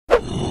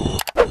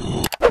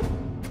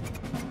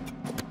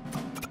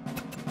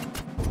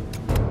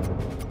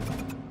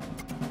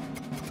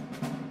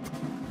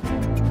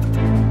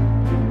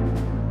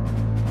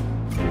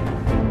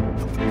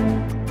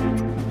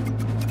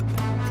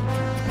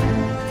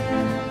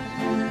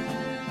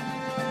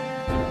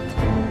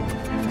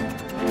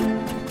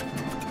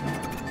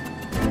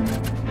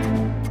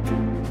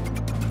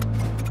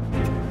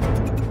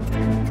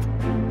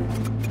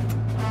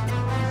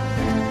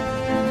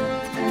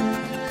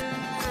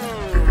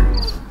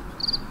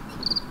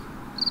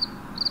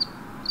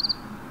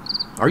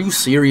Are you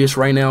serious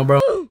right now, bro?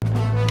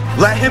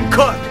 Let him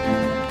cook!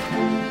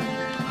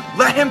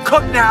 Let him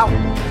cook now!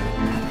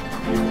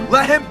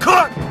 Let him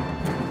cook!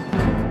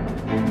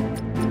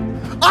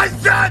 I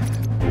said,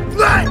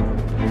 let him!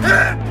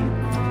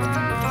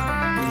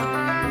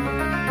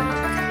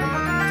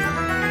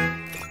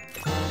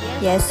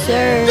 Yes,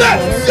 sir.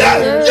 Yes!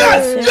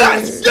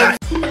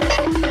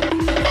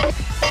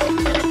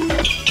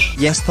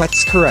 Yes,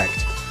 that's correct.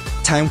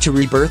 Time to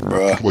rebirth.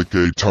 Like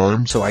 8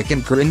 times? So I can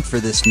grin for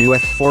this new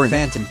F-4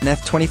 Phantom and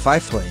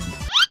F-25 plane.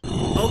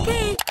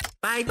 Okay,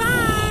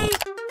 bye-bye.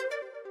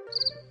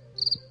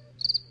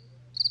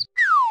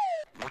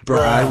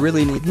 Bruh, I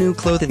really need new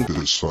clothing.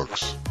 This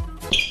sucks.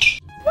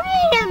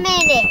 Wait a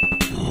minute.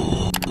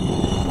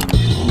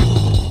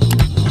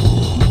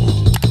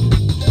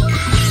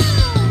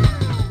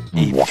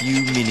 A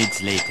few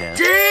minutes later.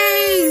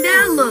 Dang,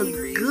 that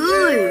looked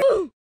good.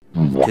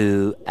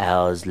 2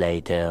 hours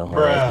later.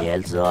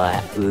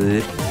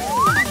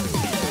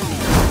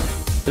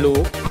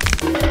 Hello?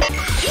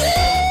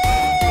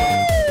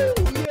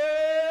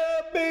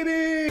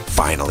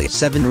 Finally,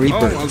 7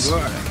 rebirths.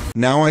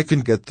 Now I can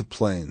get the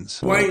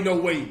planes. Wait, no,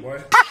 wait,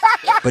 what?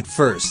 But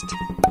first,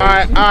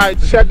 Alright,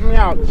 check me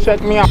out,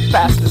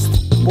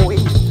 fastest, boy.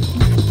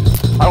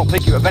 I don't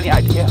think you have any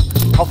idea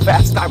how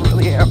fast I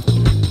really am.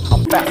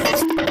 I'm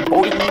fastest,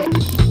 boy.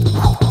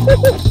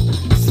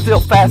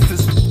 Still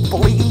fastest,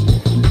 boy.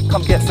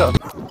 Come get some.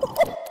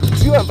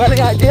 Do you have any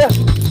idea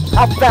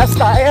how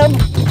fast I am?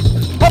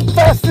 I'm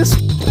fastest,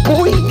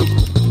 boy.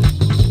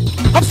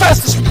 I'm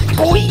fastest,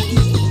 boy.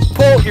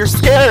 Paul, you're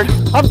scared.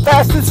 I'm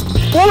fastest,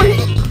 boy.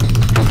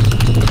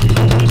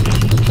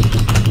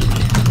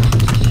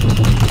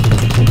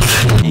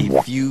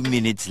 A few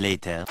minutes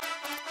later.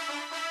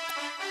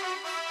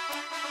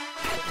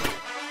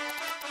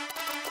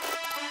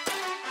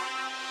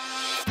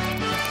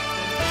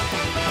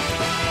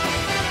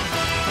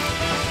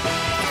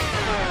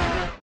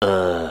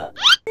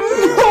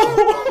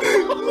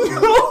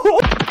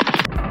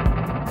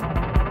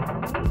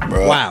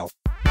 wow.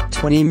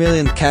 20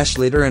 million cash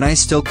later and I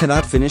still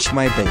cannot finish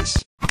my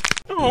base. I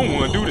don't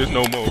want to do this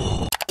no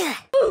more.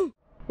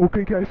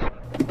 Okay guys, I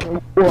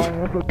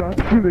have a bad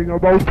feeling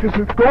about this.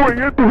 It's going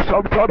into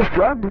some sort of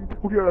random.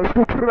 Okay, let's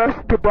go press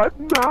the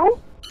button now.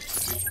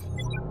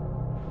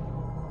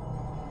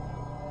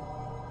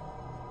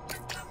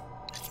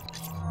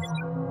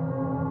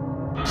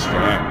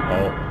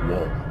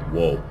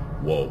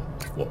 Whoa.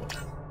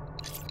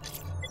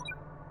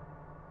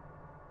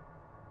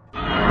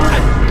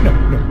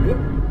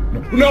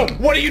 No,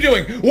 what are you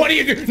doing? What are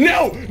you doing?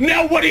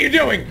 No, what are you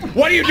doing?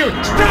 What are you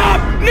doing?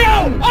 Stop!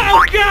 No!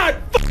 Oh God!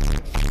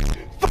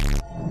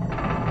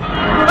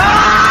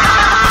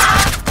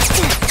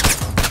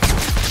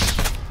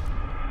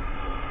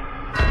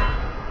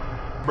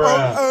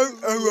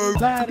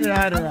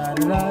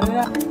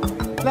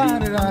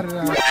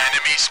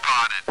 Enemy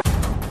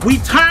spotted. We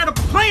tired of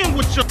playing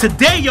with you.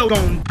 Today you're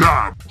gonna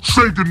God,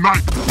 say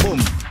goodnight. Boom.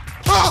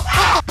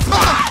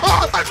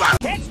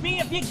 Catch me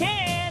if you can.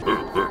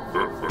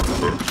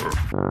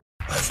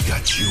 I've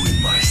got you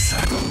in my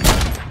sight.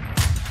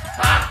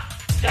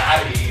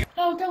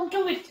 No, don't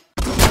do it.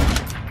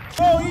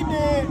 Oh, he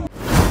did.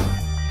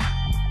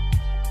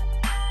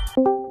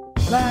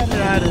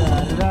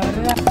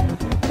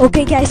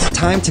 Okay, guys.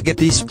 Time to get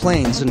these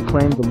planes and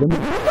claim the limit.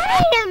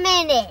 Wait a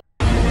minute.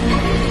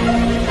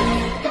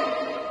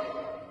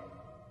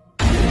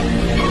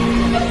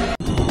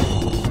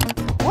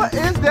 What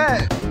is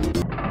that?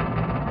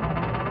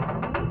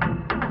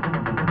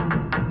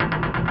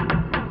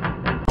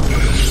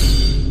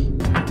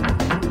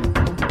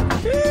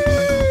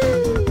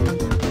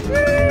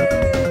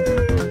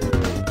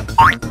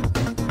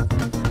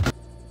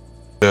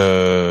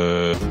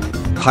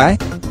 Hi?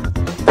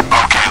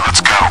 Okay,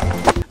 let's go.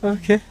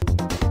 Okay.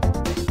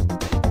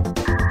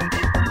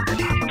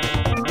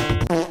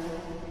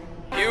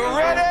 You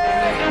ready?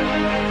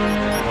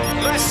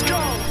 Let's go!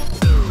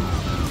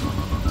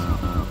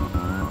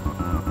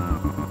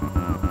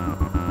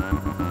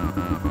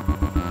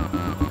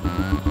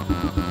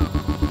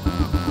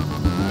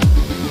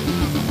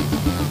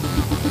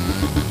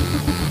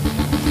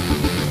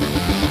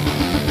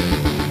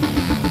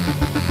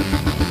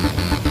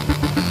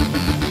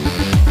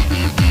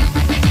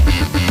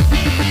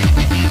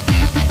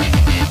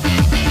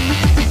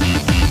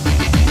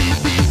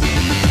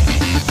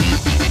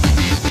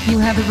 You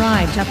have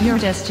arrived at your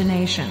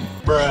destination.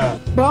 Bruh.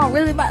 Bro, I'm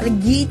really about to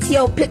get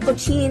your pickle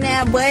chin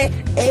that boy.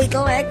 Hey,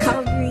 go ahead,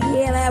 come over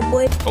here, that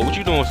boy. Oh, what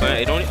you doing, son?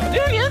 Hey, don't. Man,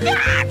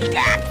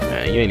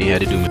 you ain't even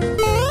had to do me.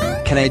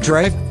 Can I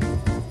drive?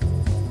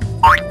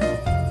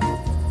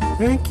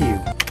 Thank you.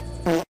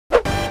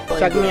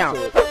 Check me out.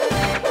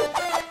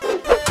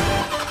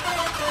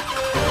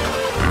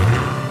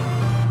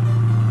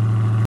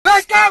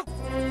 Let's go!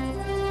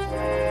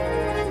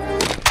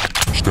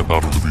 Step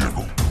out of the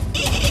vehicle.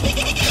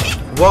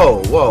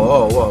 Whoa,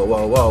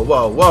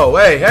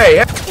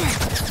 hey!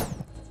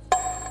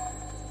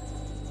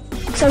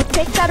 So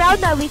take that out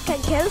that we can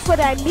kill for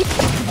that meat.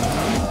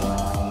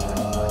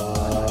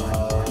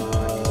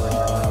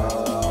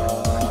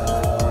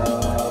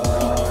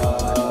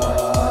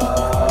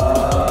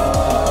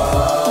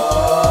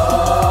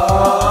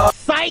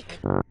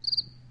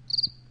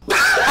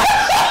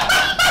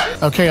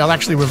 Okay, I'll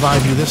actually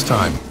revive you this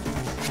time.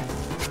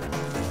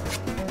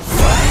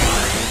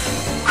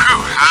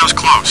 Whew, that was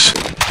close.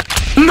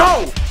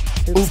 No!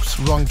 Oops,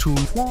 wrong tool.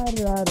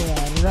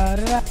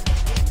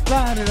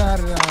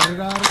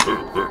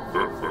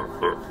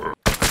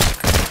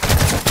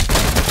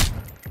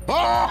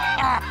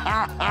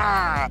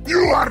 You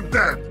are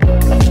dead.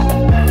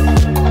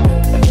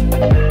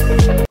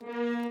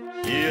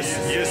 Yes,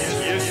 yes,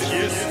 yes,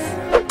 yes.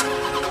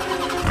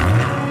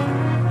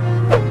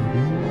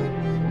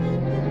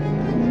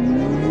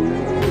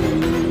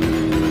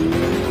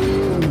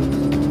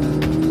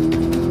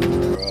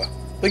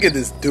 Look at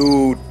this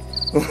dude.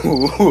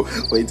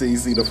 Wait till you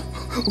see the.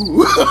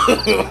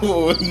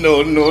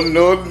 No, no,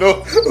 no,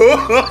 no.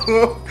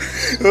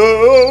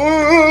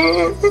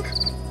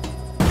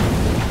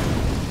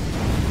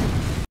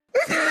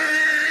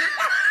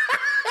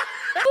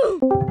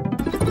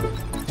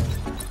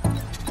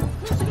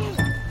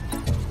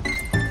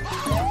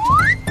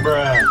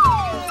 Bruh.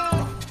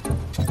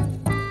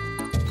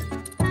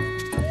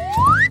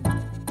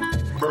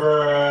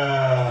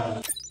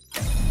 Bruh.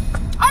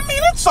 I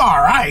mean, it's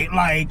alright,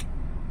 like.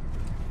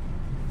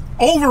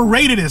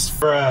 Overrated as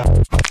Bruh.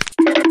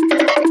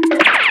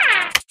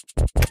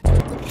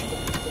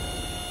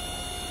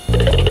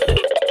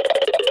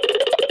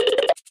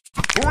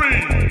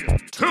 3,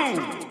 2,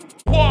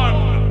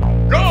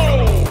 1,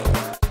 go!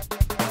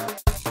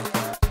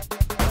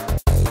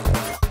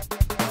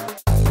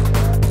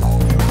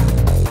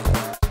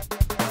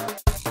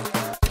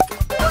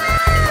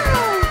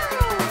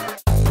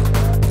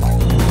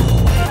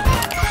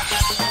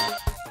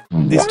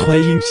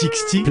 Destroying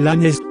 60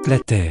 planets la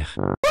Terre.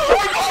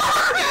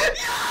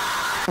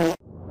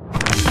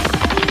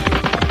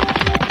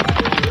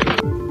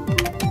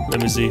 Let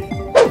me see.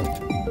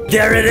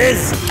 There it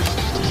is!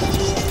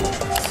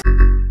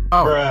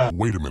 Oh. Bruh.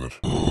 Wait a minute.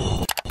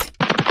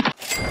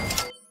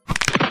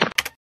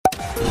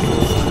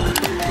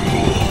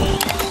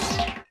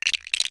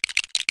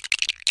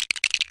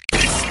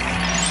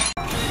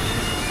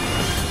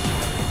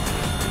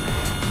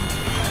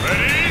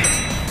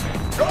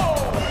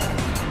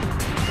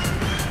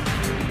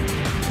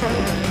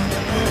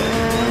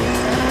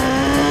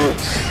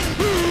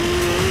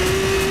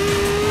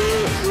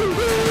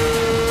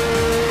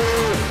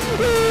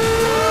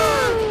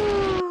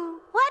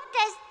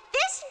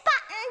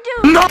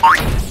 No!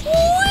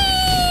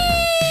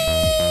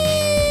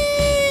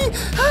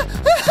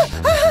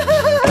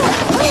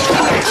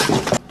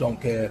 Don't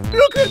care.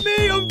 Look at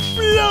me, I'm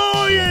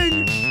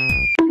flying!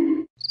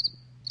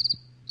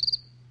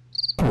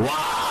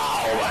 Wow.